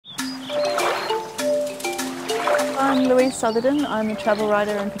I'm Louise Southerden. I'm a travel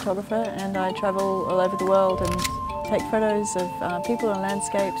writer and photographer, and I travel all over the world and take photos of people and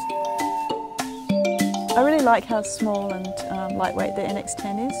landscapes. I really like how small and lightweight the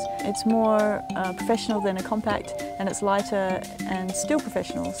NX10 is. It's more professional than a compact, and it's lighter and still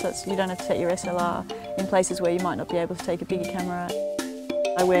professional, so you don't have to take your SLR in places where you might not be able to take a bigger camera.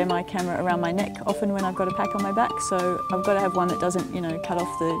 I wear my camera around my neck often when I've got a pack on my back, so I've got to have one that doesn't, cut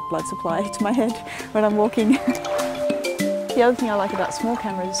off the blood supply to my head when I'm walking. The other thing I like about small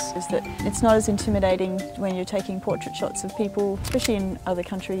cameras is that it's not as intimidating when you're taking portrait shots of people, especially in other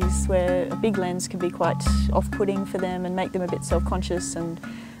countries where a big lens can be quite off-putting for them and make them a bit self-conscious and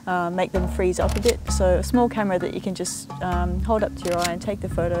make them freeze up a bit. So a small camera that you can just hold up to your eye and take the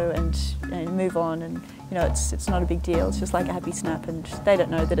photo and move on, and it's not a big deal. It's just like a happy snap, and they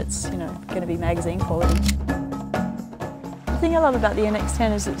don't know that it's going to be magazine quality. The thing I love about the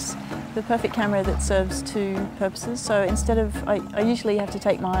NX10 is it's the perfect camera that serves two purposes. So instead of, I usually have to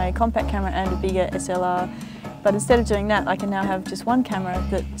take my compact camera and a bigger SLR, but instead of doing that, I can now have just one camera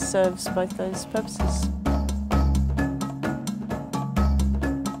that serves both those purposes.